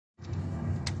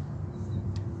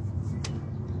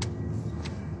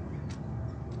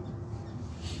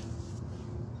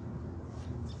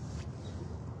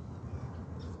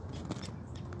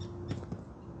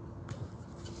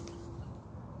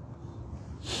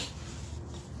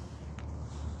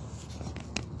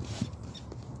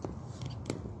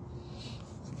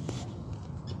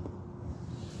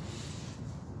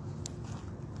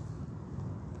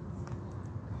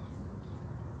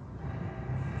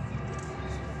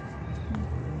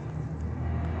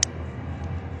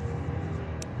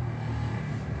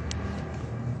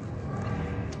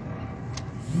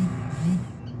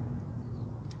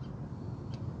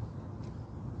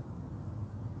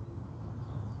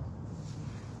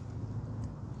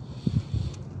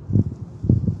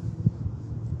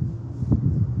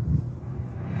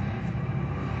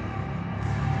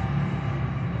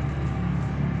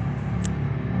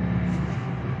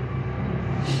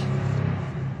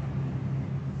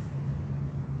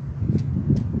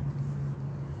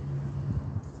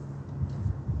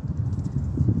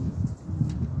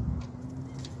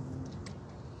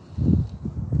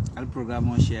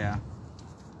programme share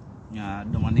nya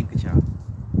demanding kecha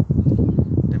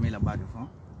demi la bagi fon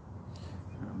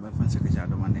ba fan se kecha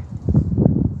demanding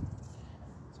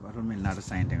sebab mel na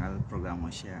sign dengan programme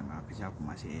share nga kecha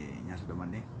masih nya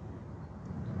demanding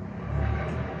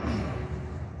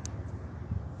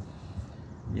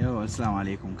yo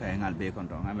assalamualaikum kay ngal be kon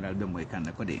to ngamiral be moy kan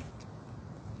ko de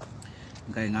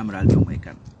kay ngamiral be moy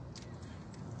kan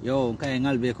yo kay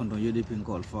ngal be kon to yodi pin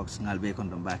call fox ngal be kon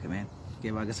to baake men ke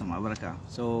waga sama baraka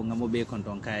so ngamo be kon to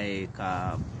kay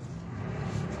ka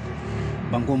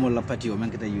banko mo la patio men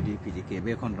kata UDP ke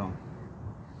be kon to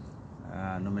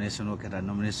nomination o kata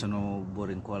nomination o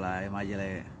boring kola e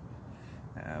majele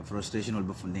frustration ol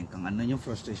be funding kan anno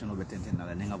frustration o be tenten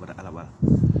ala ne ngabata alabal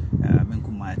men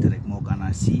kuma rek mo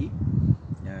kana si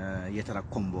yetara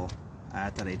combo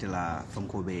atara itela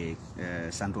fonko be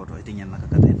santoto itinya naka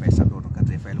kata fay santoto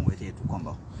kata fay lo wete tu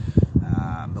combo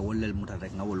be wollel muta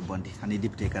rek ngawol bondi hani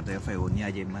député kata fay o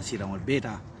niaje masira on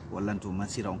beta wallantu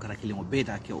masira on kara kilimo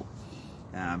beta kew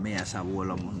me ya sabu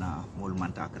wala muna mol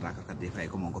manta kata kata fay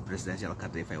ko mon ko presidential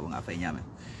kata fay o nga fay nyame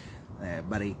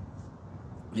bari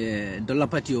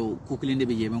dolla patio kukulinde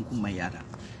be je men kuma yata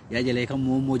yajale kam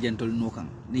momo jentol no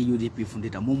kan ni UDP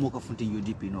fundita momo ka funti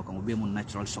UDP no kan be mon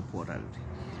natural support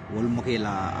wol mo ke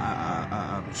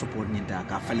la support ni ta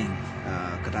ka falling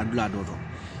kata dula doto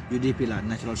UDP la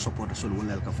natural support sol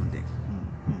wolal ka funde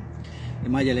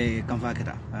imagine kam fa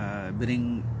kata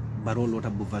bring barolo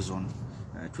ta bu zone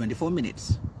 24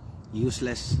 minutes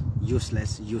useless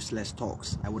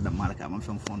talks I would not mark am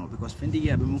from phone because fendi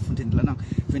ya be mo funtin la nan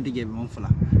fendi ya be mo fala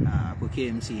ko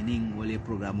KMC ning wole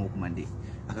programme ko mandi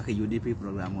aka ka UDP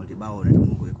programme wol ti bawo re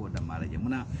mo ko da mala je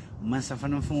muna mansa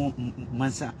fana fon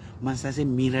mansa se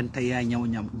miranta ya nyaw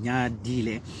nya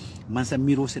dile mansa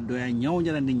miro se do ya nyaw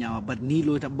jara ni nyawa bat ni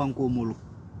lo ta banko mol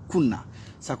kunna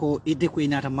sako ite ko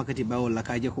inata makati bawo la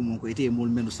ka je ko mo ko ite mol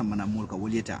menu samana mol ka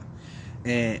woleta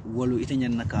wolu ite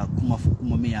nyan naka kuma fu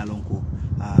kuma me yalon ko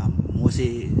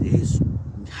mose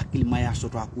hakil maya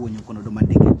soto ko nyon kono do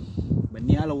mandeke ban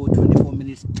yala wo 24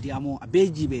 minutes diamo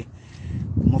abejibe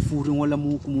mafurin wala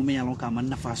mu kuma me yalon ka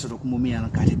man nafa soto kuma me yalon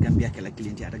ka te Gambia kala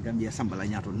kilinti ata Gambia sambala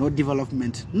nyato no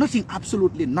development nothing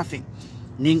absolutely nothing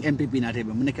ning MPP na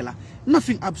tebe munekala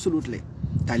nothing absolutely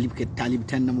talib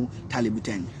tennamu talib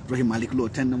ten rohi malik lo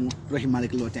tennamu rohi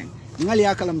malik lo ten ngali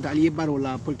akalam tali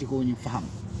barola politiko ni faham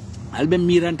albe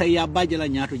miranta ya bajala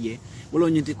nyato je wolo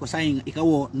nyinti ko sayin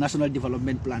ikawo national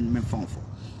development plan men fonfo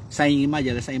sayin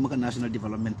majala sayin maka national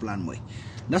development plan moy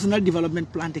national development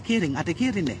plan te kering ate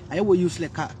kerinde ayo usle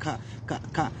ka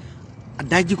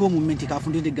daji ko mumenti ka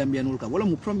fundinde Gambianol ka wala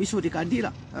mu promise oti ka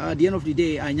dira at the end of the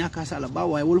day anyaka sala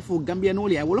bawa ay wolo fo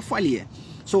Gambianol ay wolo faliye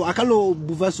so akalo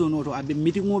buvaso noto abe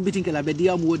meeting kala be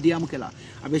diam kala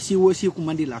abe siwo ku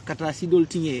mandila katra sidol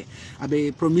tinye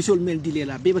abe promisol mel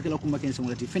dilela be kala kuma ken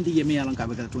somlati fendi yeme yalan ka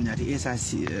be kala tonyati esa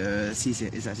si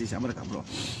amara bro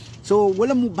so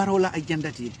wala mu barola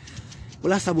agendati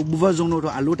wala sabu buvaso noto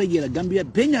alota jela Gambia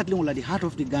benyat li wala di heart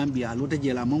of the Gambia alota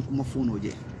jela man kuma fono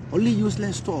je only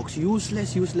useless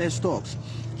talks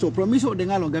so promiso de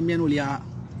ngalo Gambianol ya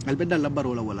albeda la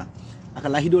barola wala aka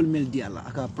lahidol mel di ala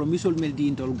aka promisol mel di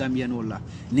intol Gambianol la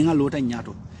ninga lota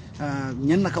nyato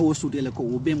nyanna ka wosudele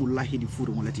ko obe mu lahidi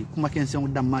furu molati kuma ken sen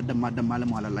damma la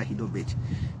mo ala lahido bet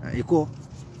e ko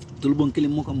tulbon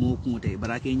kilim mo ko mo kunte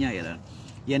barake nyaayala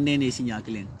yannene sinya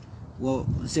kilen wo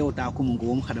sewta ko mo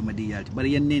ko mo khadama di yalti bar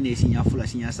yannene sinya fula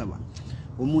sinya saba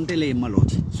o muntele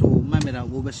maloti so mamera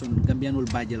wo be son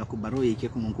Gambianol bajela ko baroye ke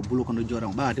ko mon ko bulu ko no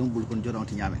joram ba te mo bulu ko no joram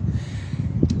ti nyame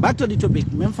back to the topic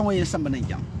même fa mo yen samba nan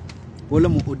jam wala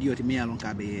mo audio ti me yalon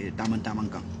ka be taman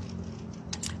kan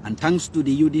and thanks to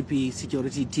the UDP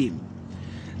security team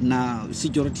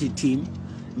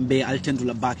be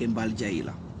altendula baake mbal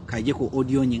jayila ka je ko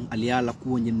audio nyin aliala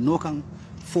ko nyin nokan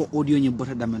fo audio nyin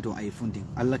bota damento ay funding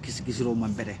alla kisiro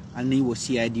man bere alni wo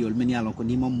CID ol men yalon ko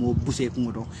ni mam mo buse ko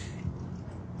ngoto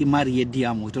imari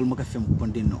yediamo tol maka fem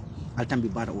kondino altambi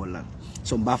bara wala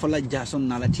so mbafala jason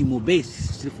na la timo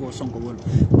base sifo sonko wol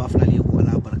mbafala li ko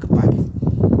wala baraka baake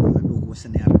wala do ko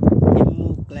senera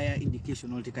mo clear indication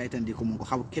ol ti kaytan di ko mo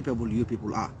how capable you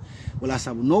people are wala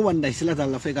sabu no one day silata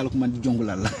la fegal ko man di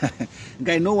jongulal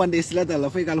ngay no one day silata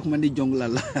la fegal ko man di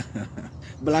jongulal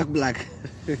black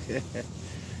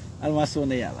alma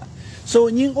sona yala so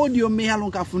nyin audio me yalon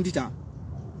ka fundita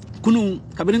kunu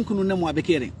kabirin kunu ne mo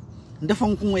abekere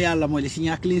ndafon ko yalla mo le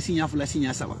sinya clean sinya fula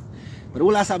sinya saba bare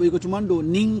wala saba ko tumando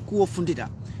nin ko fundita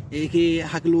e ke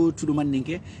haklo tudu man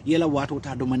ninke yela wato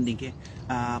ta do man ninke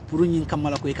pour nyin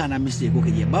kamala ko e kana mistake ko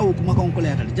ke bawo kuma kan ko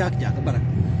leata jak barak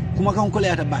kuma kan ko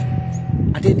leata ba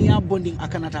ateni ya bonding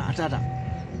akanata atata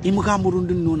imuka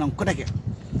murundin nonan ko dake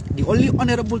The only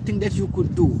honorable thing that you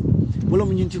could do,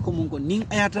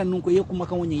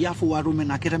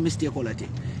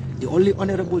 the only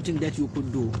honorable thing that you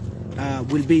could do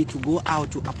will be to go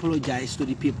out to apologize to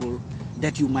the people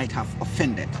that you might have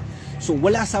offended. So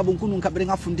wala sabung kunun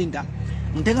kabrenga fundinda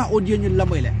ntenga audio nyu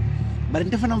lamoyle bari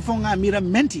ntefanam fonga mira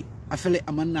menti afele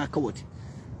amanna kawoti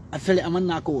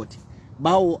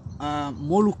bawo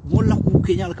molu molla ku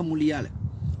kenyal kamuliyale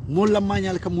molla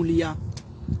manyal kamuliya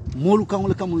molu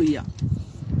kangol kamuliya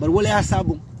bar wala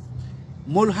sabung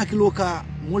mol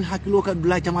hakiloka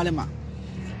dula jamalema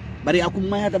bari akum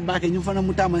mayata bake ñu fana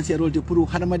mutaman se rolti pour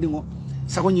hadama dingo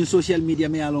sako ñu social media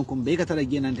me alon ko be katara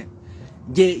genante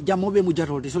je jamobe mu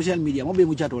jatolti social media mobe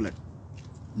mu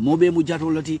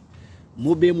jatolati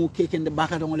mobe mu kekende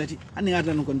bakata ngolati ani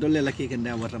ngata non ko dolle la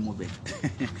kekende warta mobe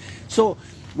so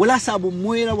wala sabu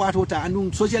moyra watota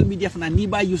andum social media fana ni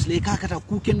ba usle kakata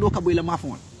ku kendo ka boyla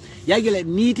mafon yagele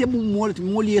nite mu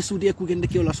moli yesude ku kende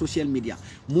ke la social media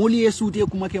moli yesude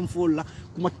kuma kem folla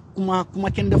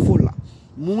kuma kende folla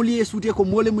moli yesude ko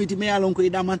mole muyti me alon ko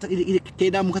ida manta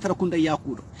ida mu katara kunda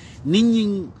yakudo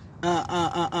ninni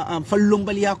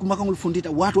fallombali yakuma kangol fundita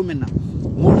wato menna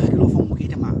mol hakilo fam mo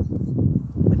kete ma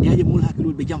niaje mol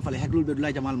hakilo be jam fale hakilo be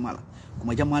dula jamal mala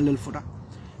kuma jamal futa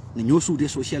na nyosude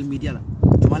social media la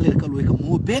jumalel kalo ka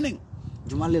mo beneng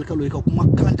jumalel kalo ka kuma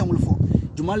kalantangol fo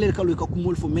jumalel kalo ka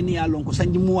kumol fo men ya lon ko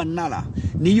sanji mu wannala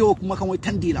ni yo kuma kan way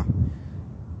tandila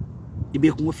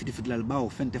ibe ko mo fiti fitlal bawo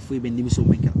fente fo be ndimiso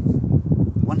menkel.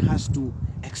 One has to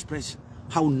express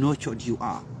how nurtured you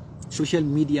are. Social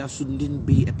media shouldn't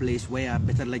be a place where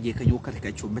better laje kanyo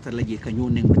karikacho, better laje kanyo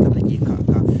neng, better laje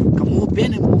ka mo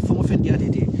bene mo from offended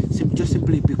just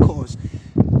simply because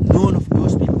none of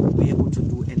those people will be able to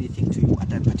do anything to you at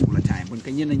that particular time. When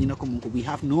we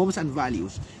have norms and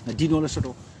values.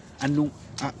 And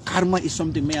karma is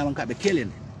something me along ka be kelen.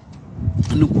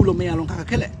 And kulo me along ka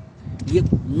kele. Ye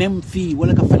mem fi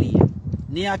wala ka fali.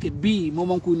 Niake bi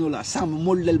momon kunola sam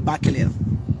mollel bakelel.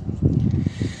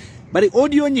 Bari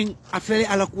audio nying afere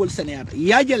ala kuol senata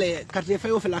yajale carte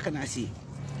fay ofela kanasi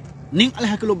ning ala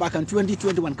hakilo bakan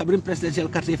 2021 kabrim presidential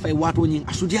carte fay wato nying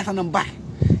asudiata nam bah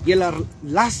yela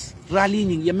last rally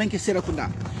nying yemenke serakunda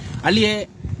aliye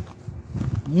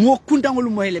mo kundangol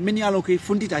moyle men yalo ko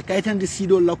fundita kaytande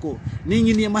sido lako ni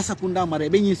ngi ni masakunda mare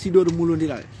be nyi sido do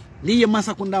mulondilal ni ye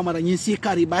masakunda mara nyi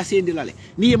sikari ba sendilale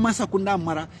ni ye masakunda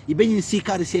mara ibe nyi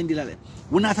sikari sendilale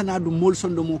wonata na dum mol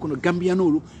sondo mo kono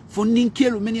gambianolu fondin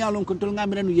kelu men yalon ko tol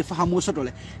ngamranu ye fahamo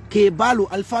sotole ke balu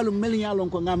alfalu men yalon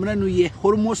ko ngamranu ye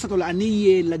hormo sotole ani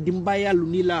ye la dimbayalu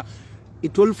ni la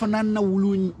itol fanana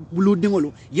wulu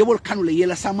dingolo yebol kanule ye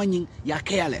la samanyin ya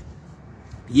kayale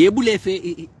ye bule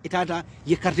fe itata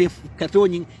ye carte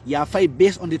woni ya fay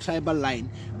based on the tribal line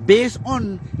based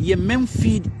on ye mem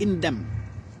feed in them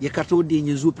ye carte di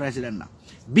nyu president na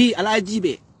bi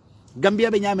alajibe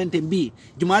Gambia be nyamente bi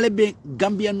jumale be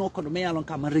Gambia no kono me alon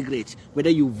kam regret whether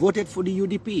you voted for the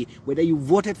UDP, whether you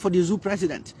voted for the zoo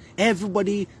president.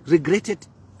 Everybody regretted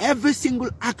every single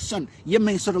action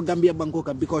yemen soto Gambia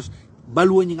bankoka because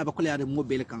balwo nyinga ba koleade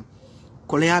mobile kan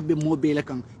koleabe mobile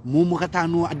kan momo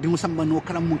katano adinu samba no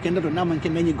karam mun kendo na man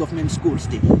ken many government schools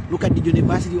dey. Look at the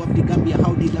University of the Gambia,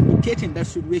 how dilapidated that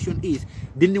situation is.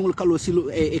 Dindingul kalo silo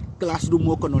classroom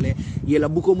mo kono le yela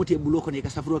buko muti bulo kono ka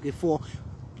safro ke for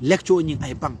lecture nying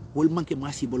ay bang wol manke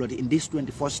masi bolode in this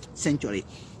 21st century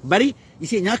bari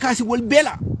isi nyakasi wol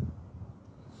bela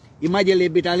imagine le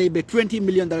betale be $20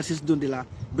 million dundila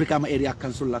Brikama area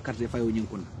council la carte fayo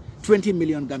nyinkuna $20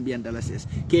 million Gambian dollars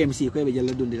KMC ko be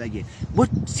jalla dundila ge but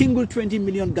single $20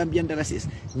 million Gambian dollars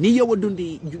ni yo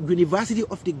dundi University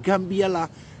of the Gambia la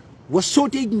was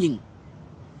sote nying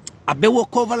abewo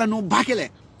kovala no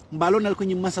bakele mbalonal ko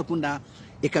nyim masakunda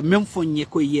e ka même fonye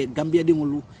ko ye Gambia de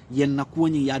ngolu yen na ko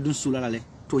nyi yadun sulalale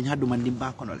to nyadu mandim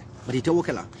ba konole but it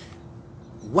wokela.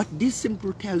 What this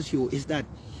simple tells you is that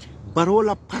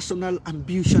Barola personal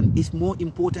ambition is more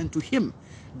important to him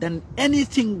than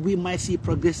anything we might see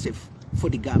progressive for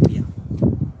the Gambia.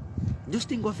 Just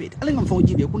think of it. Alingam fo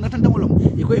jibe kuna tanda molom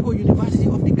e ko University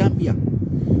of the Gambia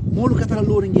molu katala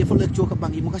loring ye fo lecture ka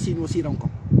bangi mo kasino siranko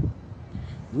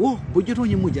wo bo joto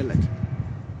nyi mujallati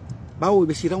bawo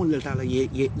be sirawon le tala ye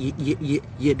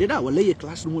deda wala ye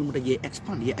classroom mo ye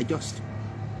expand ye adjust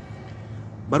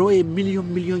baro ye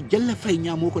million jella fay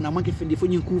nyamo ko na manke fendi fo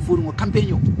nyin ku furu ngo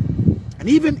campaign and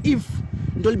even if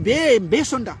ndol be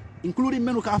sonda including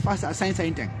menu ka fasa science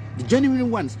the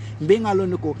genuine ones be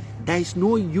ngalon ko there is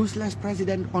no useless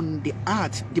president on the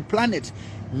earth the planet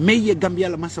may ye Gambia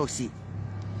la masosi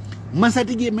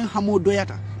masatige men hamo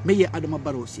doyata may ye Adama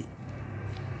Barrow si.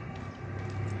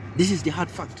 This is the hard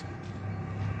fact.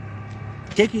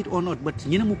 take it or not, but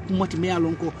nyina mu kumati me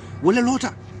alonko wala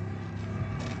lota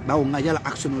bawo ngajala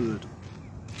action lolo.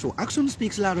 So action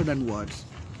speaks louder than words.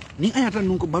 Ni ayata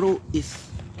nunko Barrow is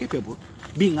capable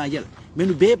being ngajala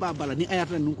menu be bala ni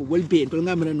ayata nunko well be to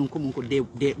ngamira nunko munko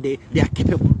they are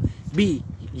capable be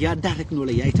ya direct no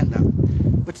la ya itanda.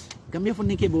 But Gambia fo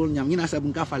neke bol nyam ngina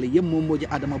sabu ka fale yem mom moji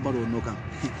Adama Barrow no kan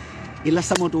ila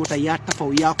samoto ta ya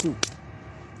tafaw yaku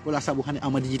wala sabu xane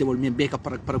amadi jité wol men beka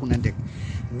paraku nantek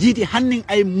jiti hanning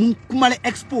ay mun kumale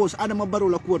expose Adama Barrow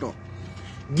la kuoto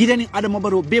jite ni Adama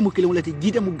Barrow be mu kilim lati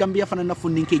jite mu Gambia fana na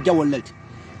fundinke jawol lalti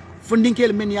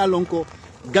fundinke men ya lonko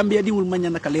Gambia di wul manya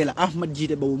naka lela Ahmad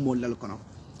jite bawu mol lal kono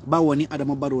ba woni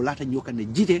Adama Barrow lata nyokane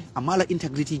jite amala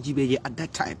integrity jibeje at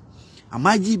that time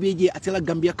ama jibeje atela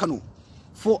Gambia kanu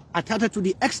for atata to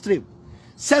the extreme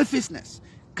selfishness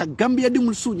ka Gambia di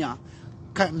mul sunya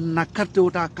ka nakarte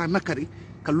wota ka nakari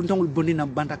ka luntangul bondi na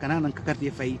banta kana nan ka karte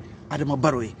fay Adama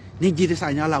Barrow ni jite sa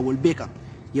nyala wol beka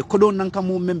ye kodo nan kam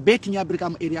mem beti nya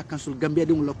Brikama area council Gambia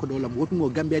di mul kodo lam wotu mo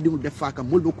Gambia di mul defa kam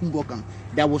mulbo kumbo kan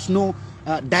there was no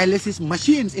dialysis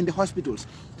machines in the hospitals.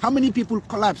 How many people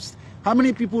collapsed? How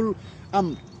many people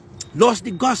lost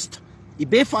the ghost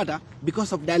ibe father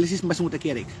because of dialysis machine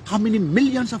utakere? How many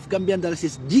millions of Gambian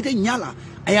dialysis jite nyala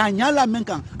aya nyala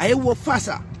menkan aya wo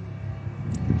fasa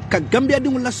ka Gambia di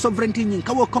mul la sovereignty nyin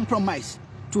ka wo compromise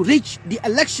to reach the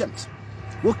elections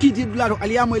wo kidi dularo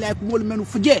aliyamo ila ko mol menu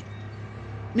fuje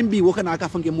nimbi wo kana ka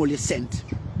fange mol sent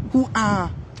who are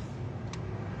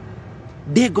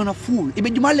they gonna fool ibe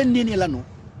jumale nene lano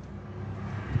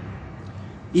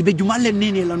ibe jumale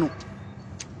nene lano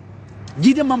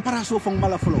jide mampara so fong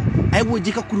mala folo ay wo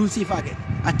jika kurusi fake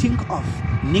I think of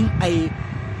ning ay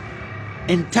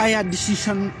entire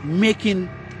decision making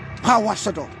power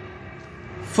soto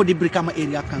for the Brikama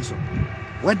area council.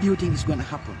 What do you think is going to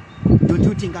happen? Don't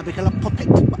you think abekala puppet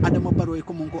Adama Barrow e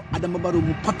komongo Adama Barrow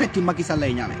mu puppet Macky Sall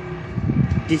lay ñame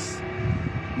this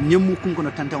ñemu kunko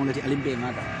no tanta wonati alimbe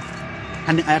ngada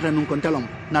hande ayata nun kon telom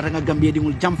nata nga Gambia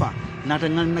dingul jamfa nata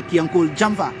nga nakiyankol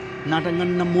jamfa nata nga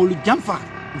na molu jamfa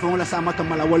fon la sama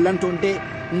kamala wallanton de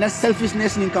na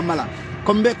selfishness nin kamala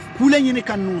kombe kule ñini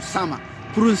kanu sama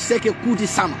pour seke kuti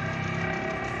sama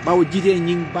bawo jide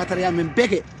ñing batariya men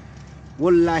beke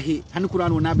wallahi han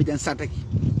Qur'an wona be jan sataki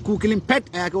ku kilim pet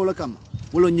ayaka wala kam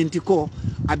wala ñenti ko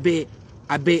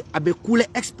abe kule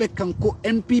expect kan ko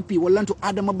NPP wallanto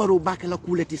Adama Barrow bakala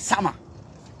kuleti sama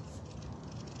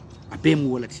abe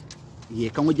mu walati ye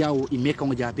kango jawo ime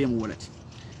kango jabe mu walati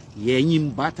ye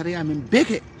ñim batariya men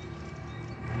beke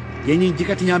ye ñing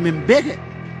jikati nya men beke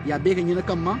ya beke ñina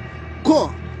kamma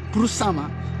ko pour sama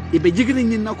ibe jigri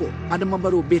ñin nako Adama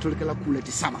Barrow betol kala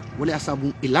kuleti sama wala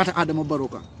asabu ilata Adama Barrow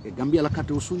kan e Gambia la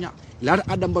kato sunya ilata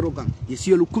Adama Barrow kan ye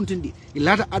siolu kuntindi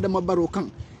ilata Adama Barrow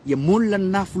kan ye molla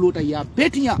naflota ya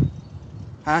betinya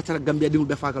ha tara Gambia dimul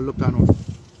be faka loptano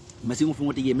masimu fu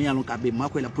moti ye me yalon ka be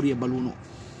mako la pour ye baluno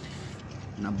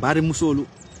na bare musolu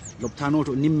loptano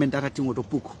to nimmen data tingo to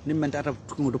puku nimmen data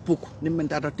tingo to puku nimmen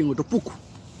data tingo to puku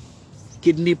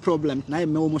kidney problem na me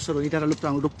mo soro itara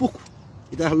loptano to puku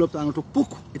itara loptano to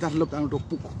puku itara loptano to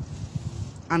puku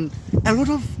and a lot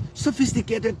of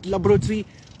sophisticated laboratory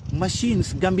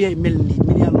machines Gambia melni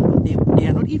they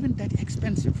are not even that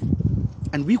expensive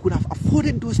and we could have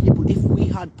afforded those people if we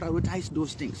had prioritized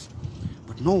those things,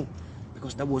 but no,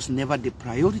 because that was never the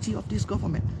priority of this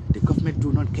government. The government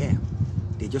do not care.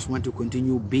 They just want to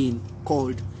continue being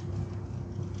called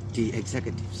the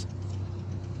executives.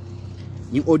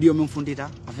 Yung audio mong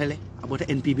fundita afele about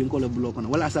NPP ko la blog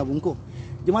wala sabon ko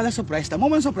jumala surprise ta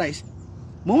moment surprise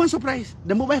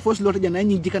dembo by force lota jana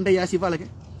ñi jikanta ya si falake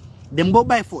dembo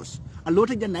by force a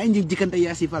lota jana ñi jikanta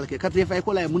ya si falake karte fay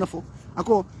ko la muna fo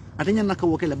ako atanya naka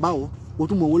wokele bawo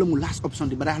otumo wala mu last option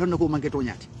di bara halon ko manketo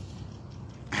nyati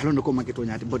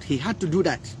but he had to do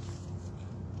that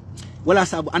wala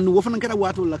sabu andu wofana kara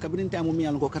wato la kabirin tamu mi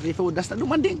ko karte fay dasta do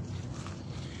manding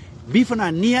bi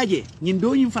fana niaje ñin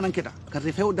do ñim fana keta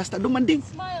karte fay dasta do manding.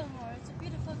 Smile more, it's a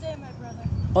beautiful day, my brother.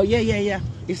 Oh yeah,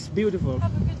 it's beautiful.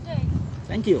 Have a good day.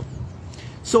 Thank you.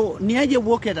 So niaje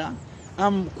woketa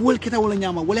kuwel keta wala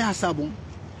nyama wala hasabun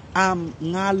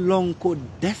ngalong ko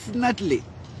definitely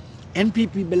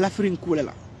NPP be lafring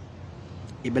kulela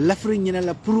e be lafring ñina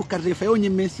la pour carte fayo ñi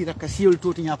mesira ka siol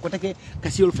toti nya kotake ka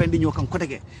siol fendi ñokan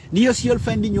kotake ni yo siol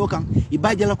fendi ñokan i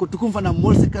bajala ko tukum fana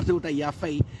mol se carte uta ya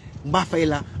fay mba fay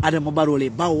la Adama Barrow le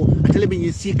bawo atele be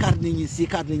ñi si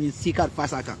carte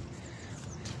fasa kan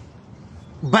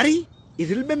bari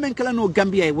itil be men kala no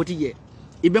Gambia e wotiye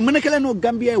ibe men kala no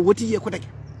Gambia e wotiye kotake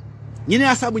ñine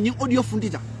asabu ñi audio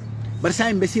fundita bar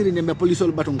sa be siri ne me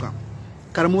polisol batunka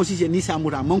karamosi je ni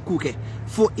samuta mankuke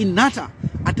fo inata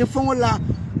ate fongola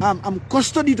am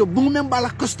custody to bungu membala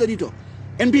custody to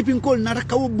NPP kol nara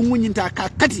kawo bungu nyinta ka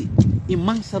kati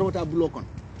imang sarota blokon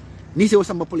ni se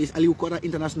wasamba police aliu kora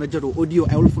international jaro audio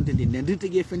ay wol fontende nen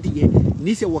ritege fentige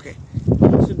ni se woke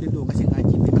sunde do ngasi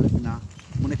ngaji be alafina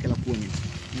mu nekela ko ni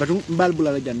batu mbal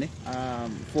bulala janne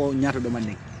fo nyaato do man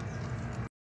nek